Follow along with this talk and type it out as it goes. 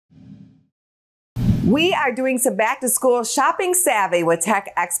We are doing some back to school shopping savvy with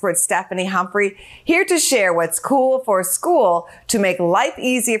tech expert Stephanie Humphrey, here to share what's cool for school to make life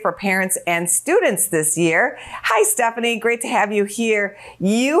easier for parents and students this year. Hi, Stephanie. Great to have you here.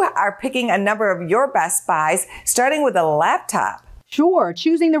 You are picking a number of your best buys, starting with a laptop. Sure.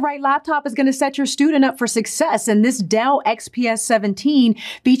 Choosing the right laptop is going to set your student up for success. And this Dell XPS 17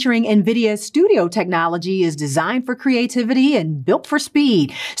 featuring NVIDIA Studio technology is designed for creativity and built for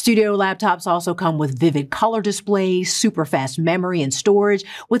speed. Studio laptops also come with vivid color displays, super fast memory and storage,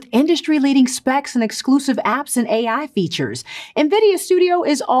 with industry-leading specs and exclusive apps and AI features. NVIDIA Studio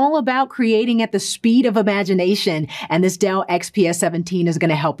is all about creating at the speed of imagination. And this Dell XPS 17 is going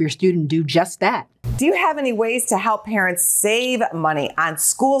to help your student do just that. Do you have any ways to help parents save money on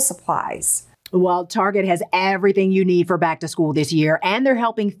school supplies? Well, Target has everything you need for back to school this year, and they're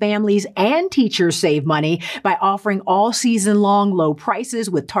helping families and teachers save money by offering all season long low prices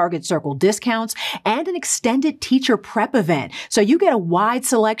with Target Circle discounts and an extended teacher prep event. So you get a wide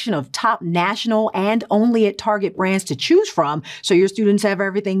selection of top national and only at Target brands to choose from, so your students have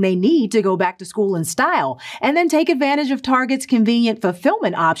everything they need to go back to school in style. And then take advantage of Target's convenient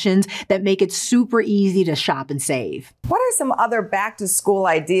fulfillment options that make it super easy to shop and save. What are some other back to school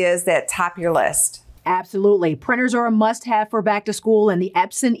ideas that top your list? Absolutely. Printers are a must-have for back to school, and the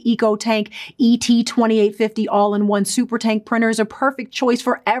Epson EcoTank ET2850 all-in-one super tank printer is a perfect choice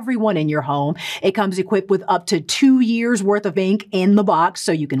for everyone in your home. It comes equipped with up to 2 years worth of ink in the box,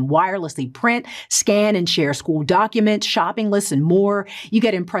 so you can wirelessly print, scan, and share school documents, shopping lists, and more. You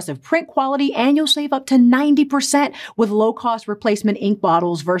get impressive print quality, and you'll save up to 90% with low-cost replacement ink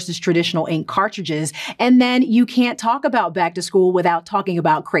bottles versus traditional ink cartridges. And then you can't talk about back to school without talking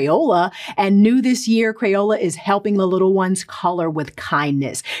about Crayola. And new this year, Crayola is helping the little ones color with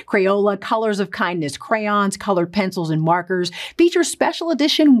kindness. Crayola Colors of Kindness crayons, colored pencils, and markers feature special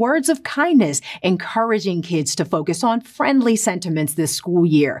edition words of kindness, encouraging kids to focus on friendly sentiments this school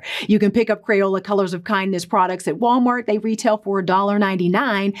year. You can pick up Crayola Colors of Kindness products at Walmart. They retail for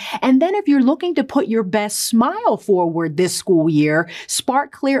 $1.99. And then if you're looking to put your best smile forward this school year,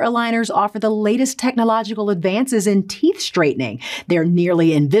 Spark Clear Aligners offer the latest technological advances in teeth straightening. They're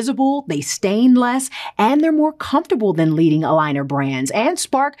nearly invisible, they stain less, and they're more comfortable than leading aligner brands. And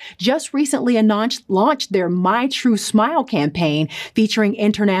Spark just recently launched their My True Smile campaign featuring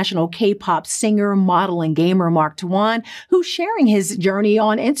international K-pop singer, model, and gamer Mark Tuan, who's sharing his journey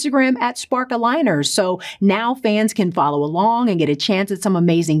on Instagram at Spark Aligners. So now fans can follow along and get a chance at some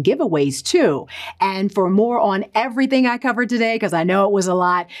amazing giveaways too. And for more on everything I covered today, because I know it was a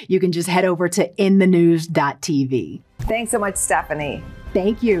lot, you can just head over to inthenews.tv. Thanks so much, Stephanie.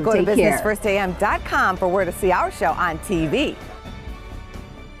 Thank you. Go Take to care. businessfirstam.com for where to see our show on TV.